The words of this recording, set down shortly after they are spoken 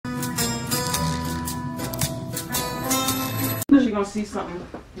you're gonna see something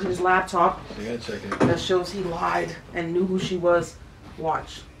in his laptop. You gotta check it. That shows he lied and knew who she was.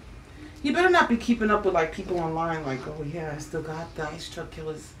 Watch. He better not be keeping up with like people online like, oh yeah, I still got the ice truck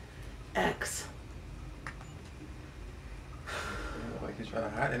killer's ex. Like he's trying to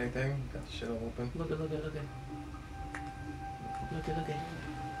hide anything. Got the shit all open. Look at.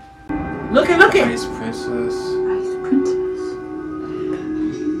 Look at. Ice princess. Ice princess.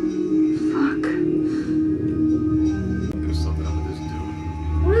 Fuck. There's something up with this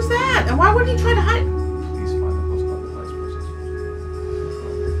dude. What is that? And why would he try to hide? Please find the most of the ice princess.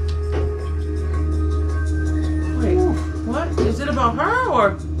 Wait, what? Is it about her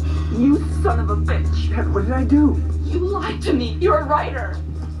or? You son of a bitch. Dad, what did I do? You lied to me. You're a writer.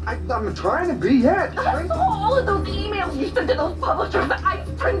 I'm trying to be, yeah. I saw all of those emails you sent to those publishers, the Ice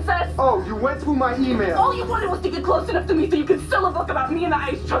Princess. Oh, you went through my email. All you wanted was to get close enough to me so you could sell a book about me and the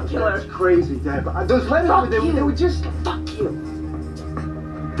Ice Truck Killer. That's crazy, Dad. But those letters Fuck they you. were just... Fuck you.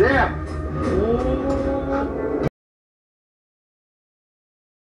 Damn.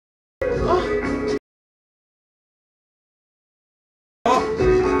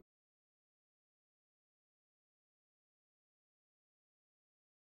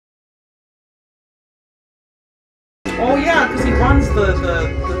 Oh yeah, because he runs the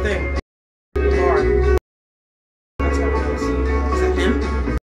thing. The bar. That's how it is. Is it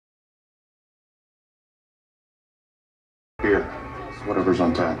him? Here, whatever's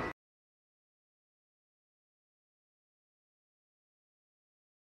on tap.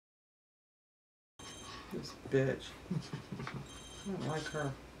 This bitch. I don't like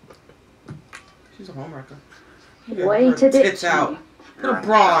her. She's a homewrecker. Way Her to ditch tits out. me. Put a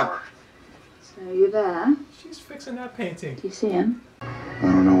broad. So you there? She's fixing that painting. Do you see him? I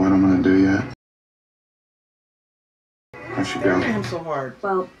don't know what I'm gonna do yet. I should Staring go. at him so hard.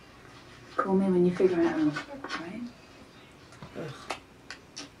 Well, call me when you figure it out, right? Ugh.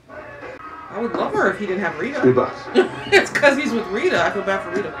 I would love her if he didn't have Rita. Goodbye. It's because he's with Rita. I feel bad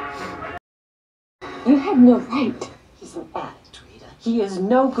for Rita. You have no right. He's an addict, Rita. He is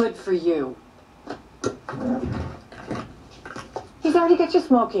no good for you. He's already got you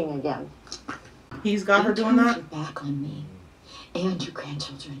smoking again. He's got her doing that? Your back on me and your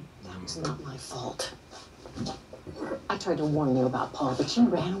grandchildren. That was not my fault. I tried to warn you about Paul, but you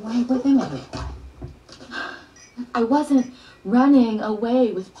ran away with him anyway. I wasn't running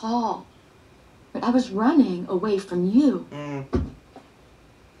away with Paul, but I was running away from you.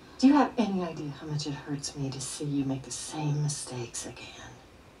 Do you have any idea how much it hurts me to see you make the same mistakes again?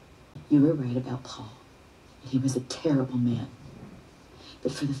 You were right about Paul. He was a terrible man.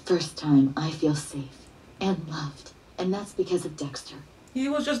 But for the first time, I feel safe and loved. And that's because of Dexter. He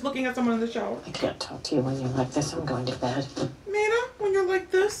was just looking at someone in the shower. I can't talk to you when you're like this. I'm going to bed. Mina, when you're like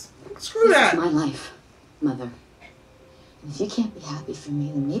this, screw This that. is my life, Mother. And if you can't be happy for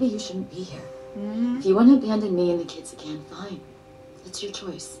me, then maybe you shouldn't be here. If you want to abandon me and the kids again, fine. That's your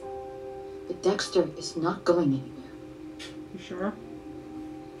choice. But Dexter is not going anywhere. You sure?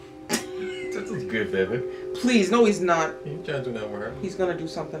 This is good, baby. Please, no, he's not. You ain't trying to do that with her. He's gonna do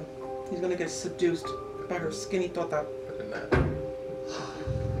something. He's gonna get seduced by her skinny tota. Better not.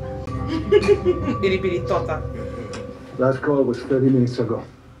 Itty bitty tota. Last call was 30 minutes ago.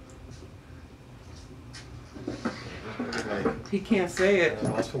 He can't say it.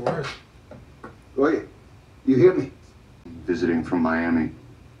 Lost for words. Oye, you hear me? Visiting from Miami.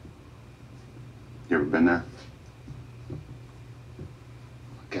 You ever been there?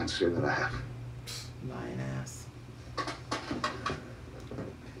 I can't say that I have. Lying ass.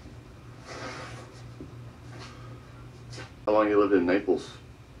 How long you lived in Naples?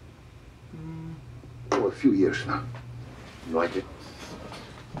 Oh, a few years now. You like it?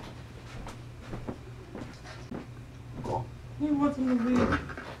 He wants him to leave.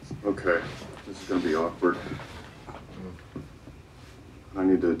 Okay, this is gonna be awkward. I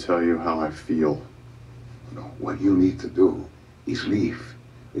need to tell you how I feel. No, what you need to do is leave.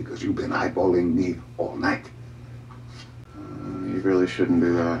 Because you've been eyeballing me all night. You really shouldn't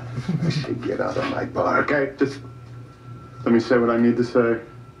do that. I say get out of my bar, okay? Just let me say what I need to say,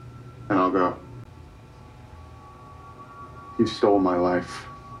 and I'll go. You stole my life.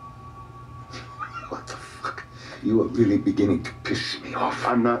 What the fuck? You are really beginning to piss me off.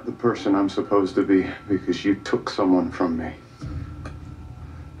 I'm not the person I'm supposed to be because you took someone from me.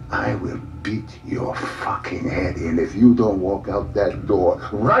 I will beat your fucking head in if you don't walk out that door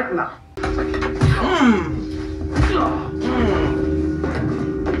right now.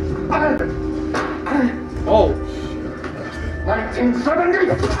 Oh. 1970!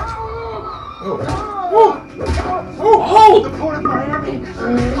 Oh! The port of Miami!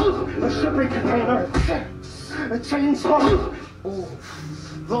 A shipping container! A chainsaw. Oh.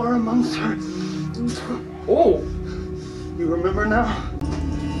 Laura Munster. Oh. You remember now?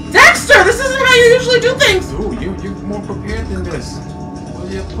 Dexter, this isn't how you usually do things. Dude, you're more prepared than this. All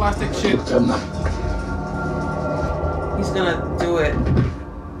your plastic shit. He's gonna do it.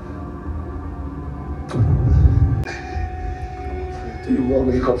 You want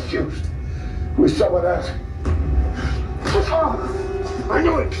me confused with someone else. I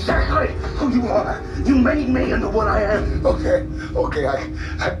know exactly who you are. You made me into what I am. Okay,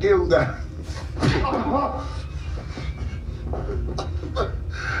 I killed her.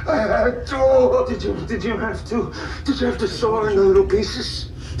 I had to. Did you have to? Did you have to saw her into little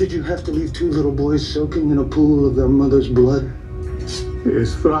pieces? Did you have to leave two little boys soaking in a pool of their mother's blood?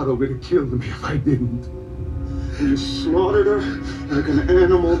 His father would have killed me if I didn't. You slaughtered her like an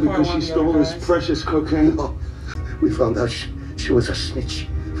animal because she stole his precious cocaine. Oh, we found out she was a snitch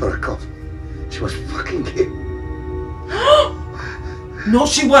for a cop. She was fucking him. No,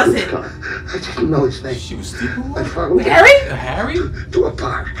 she wasn't. I didn't know his name. She was sleeping I with followed Harry? Harry? to a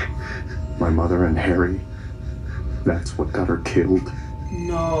park. My mother and Harry, that's what got her killed.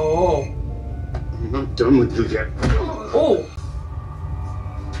 No. I'm not done with you yet. Oh.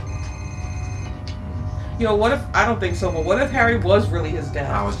 You know, what if, I don't think so, but what if Harry was really his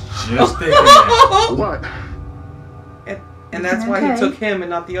dad? I was just thinking that. What? And that's why he took him and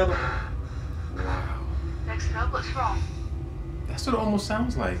not the other one. Dexter, what's wrong? That's what it almost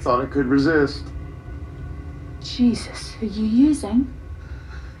sounds like. Thought I could resist. Jesus, are you using?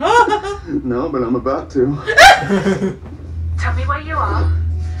 No, but I'm about to. Tell me where you are,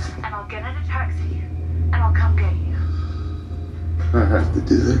 and I'll get in a taxi, and I'll come get you. I have to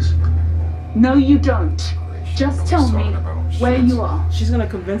do this. No, you don't. Just tell me where you are. She's gonna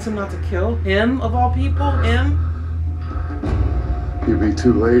convince him not to kill him, of all people? Him? You'll be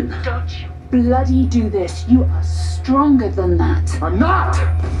too late. Don't you Bloody do this. You are stronger than that. I'm not!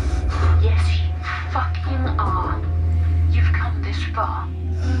 Yes, you fucking are. You've come this far.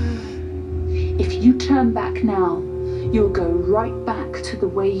 If you turn back now, you'll go right back to the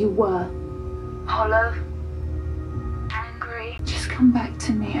way you were. Hollow. Angry. Just come back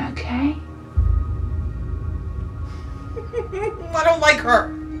to me, okay? I don't like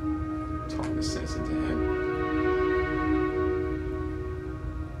her. Talking sense into him.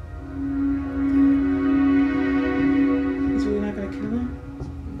 He's really not gonna kill him?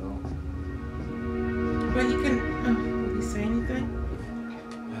 No. But he can. Will he say anything?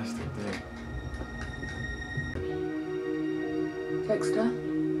 That's the thing. Dexter,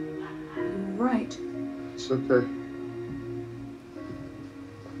 you're right. It's okay.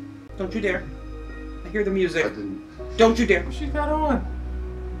 Don't you dare. I hear the music. I didn't. Don't you dare. What she got on?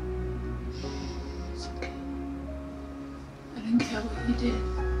 It's okay. I don't care what you did.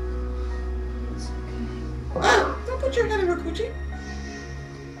 It's okay. Don't put your head in her coochie.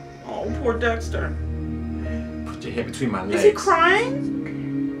 Oh, poor Dexter. Put your head between my legs. Is he crying?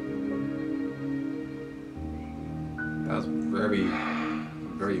 That was very,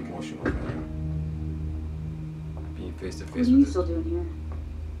 very emotional for him. Being face to What face are you with still doing here?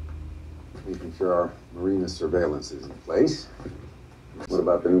 Making sure our marina surveillance is in place. What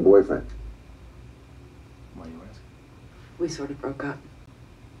about the new boyfriend? Why you ask? We sort of broke up.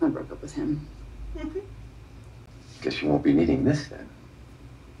 I broke up with him. Guess you won't be needing this then.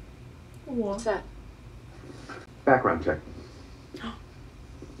 What's that? Background check. You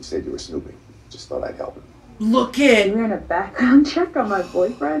said you were snooping. Just thought I'd help him. Look it. You ran a background check on my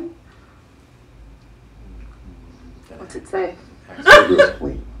boyfriend? What's it say? He was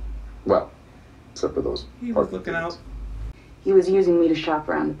clean. Well, except for those. He was looking out. He was using me to shop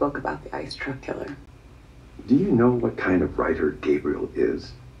around the book about the ice truck killer. Do you know what kind of writer Gabriel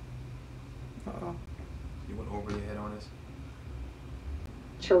is? Uh-oh. You went over your head on this?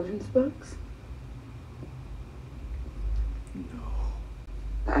 Children's books? No.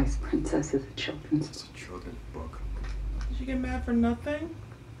 The Ice Princess is a children's It's a children's book. Did you get mad for nothing?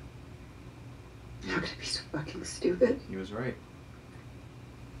 How could it be so fucking stupid? He was right.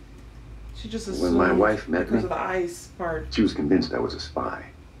 She just When assumed my wife met because me- of the ice part. She was convinced I was a spy.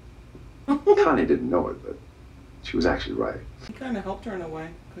 Connie didn't know it, but she was actually right. He kind of helped her in a way,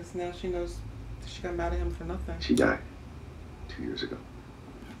 because now she knows she got mad at him for nothing. She died 2 years ago.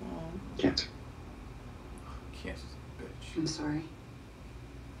 Oh. Cancer. Cancer's a bitch. I'm sorry.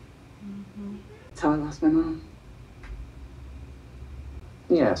 That's how I lost my mom.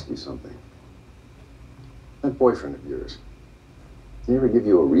 Let me ask you something. That boyfriend of yours, did he ever give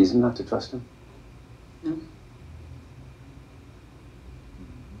you a reason not to trust him? No.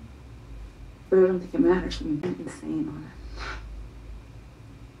 But I don't think it matters. I'm insane on it.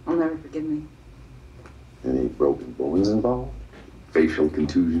 I'll never forgive me. Any broken bones involved? Facial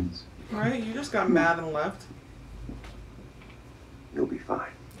contusions? Right? You just got mad and left. You'll be fine.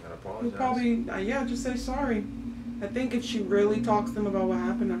 You gotta apologize. You'll probably, yeah, just say sorry. I think if she really talks to him about what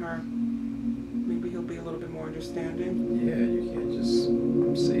happened to her, maybe he'll be a little bit more understanding. Yeah, you can't just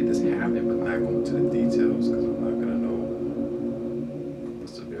say this happened but not go into the details because I'm not gonna know the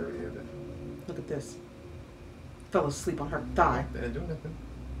severity of it. Look at this. Fell asleep on her thigh. They didn't do nothing.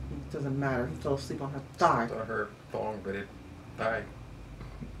 It doesn't matter. He fell asleep on her thigh. Stepped on her thong, but it died.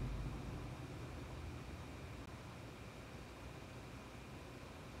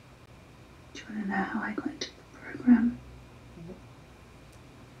 Do you want to know how I got into the program?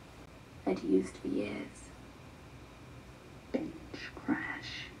 I'd used for years. Binge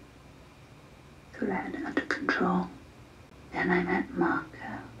crash. Thought I had it under control. Then I met Marco.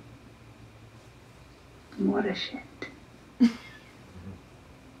 What a shit.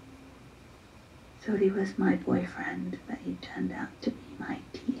 Thought he was my boyfriend, but he turned out to be my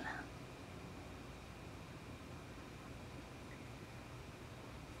dealer.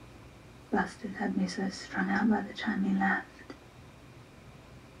 Bastard had me so strung out by the time he left.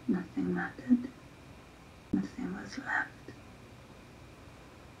 Nothing mattered. Nothing was left.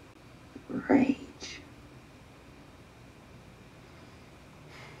 Rage.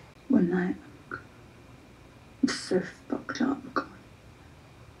 One night, I was so fucked up.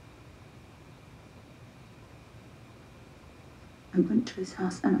 I went to his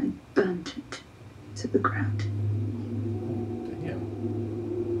house and I burnt it to the ground. Damn.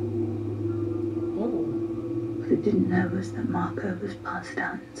 Oh. What I didn't know was that Marco was passed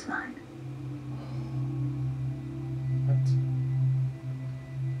out inside. What?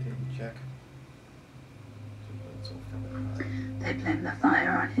 Didn't check. So fucking high. They blamed the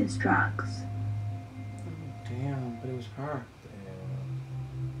fire on his drugs. Oh, damn, but it was her.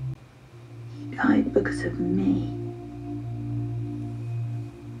 Damn. He died because of me.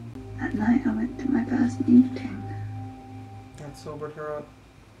 That night I went to my first meeting. That sobered her up.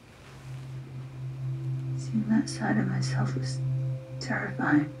 Seeing that side of myself was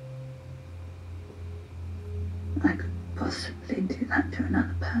terrifying. I could possibly do that to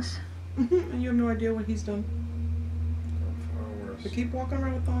another person. And you have no idea what he's done. Far worse. So keep walking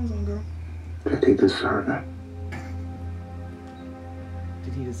around with thongs on, girl. Did he deserve it?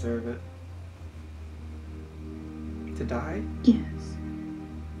 Did he deserve it? To die? Yes.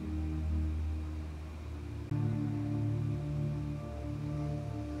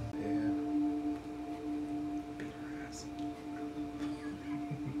 Beat her ass.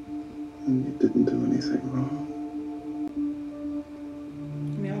 And you didn't do anything wrong.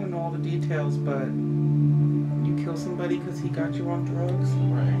 I mean, I don't know all the details, but you kill somebody because he got you on drugs?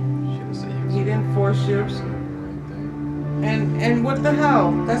 Right. Should have said He didn't force you. Right thing. And what the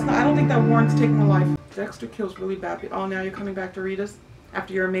hell? That's not. I don't think that warrants taking a life. Dexter kills really bad people. Oh, now you're coming back to read us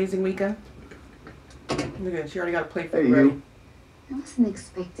after your amazing weekend? Look at it. She already got a plate for Hey, you ready. you. I wasn't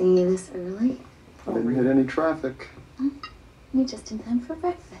expecting you this early. I didn't hit any traffic. You're just in time for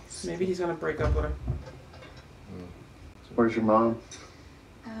breakfast. Maybe he's gonna break up with her. Where's your mom?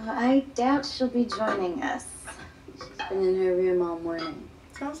 I doubt she'll be joining us. She's been in her room all morning.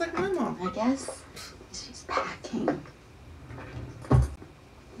 Sounds like my mom. I guess she's packing.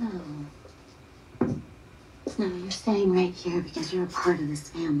 No. No, you're staying right here because you're a part of this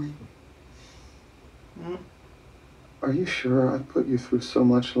family. Are you sure? I've put you through so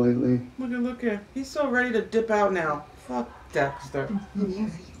much lately. Look at. He's so ready to dip out now. Fuck Dexter. You're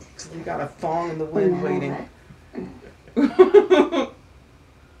right, Dexter. You got a thong in the wind waiting. It's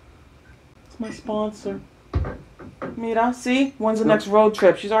my sponsor. Mira, see? When's the next road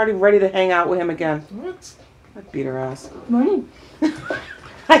trip? She's already ready to hang out with him again. What? I beat her ass. Morning.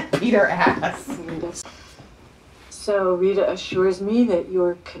 I beat her ass. So Rita assures me that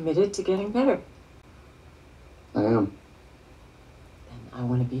you're committed to getting better. I am. And I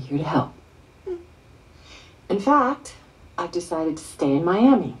want to be here to help. In fact, I've decided to stay in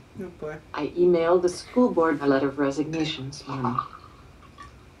Miami. Oh boy. I emailed the school board a letter of resignation this morning.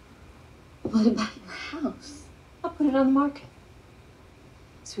 What about your house? I'll put it on the market.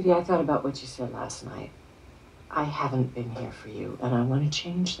 Sweetie, I thought about what you said last night. I haven't been here for you, and I want to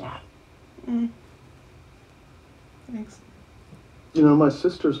change that. Thanks. You know, my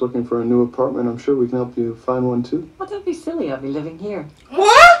sister's looking for a new apartment. I'm sure we can help you find one too. Well, don't be silly. I'll be living here.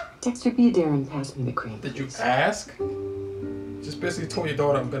 What? Dexter, be a dear and pass me the cream. Did you please. ask? Just basically told your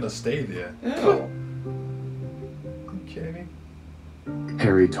daughter I'm gonna stay there. Ew. Are you kidding me?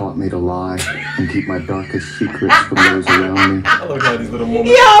 Harry taught me to lie and keep my darkest secrets from those around me. I look at these little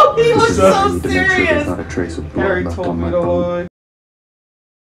moments. Yo, he was I so need to make sure serious. there's not a trace of blood Harry left told on me my to bone. lie.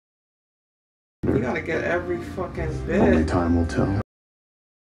 He we gotta get every fucking Only bit. time will tell.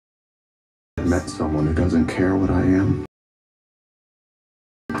 I met someone who doesn't care what I am.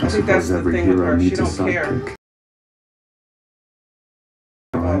 I think that's suppose the every thing with hero her. She needs a don't care. sidekick.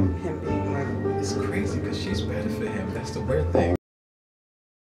 Him being like, It's crazy because she's better for him. That's the weird thing.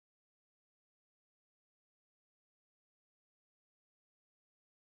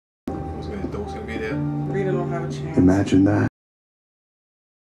 Who's gonna be there? Rita don't have a chance. Imagine that.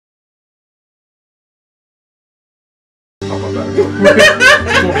 Oh, my bad.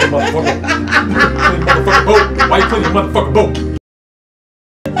 Motherfucker. Motherfucker boat. Why you clean your motherfucking boat?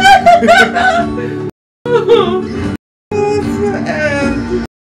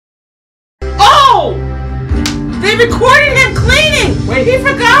 Oh! They recorded him cleaning! Wait. He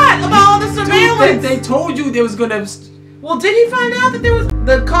forgot about all the surveillance! They told you there was gonna... Well, did he find out that there was...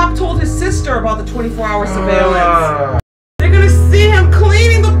 The cop told his sister about the 24-hour surveillance. They're gonna see him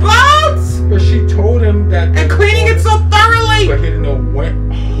cleaning the boats! But she told him that... And cleaning it so thoroughly! But he didn't know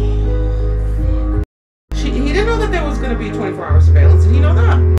when. He didn't know that there was gonna be 24-hour surveillance. Did he know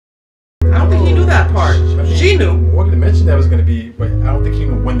that? I don't think he knew that part. She knew. Morgan mentioned that was gonna be... But I don't think he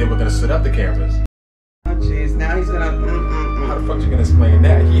knew when they were gonna set up the cameras. Oh, jeez. Now he's gonna... How the fuck you gonna explain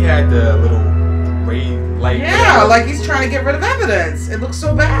that? He had the little ray light. Yeah, like he's trying to get rid of evidence. It looks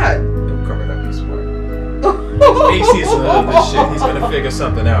so bad. He'll cover it up, he's smart. AC some of this shit. He's gonna figure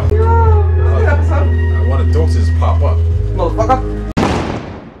something out. Yeah, I want the dogs to just pop up. Motherfucker.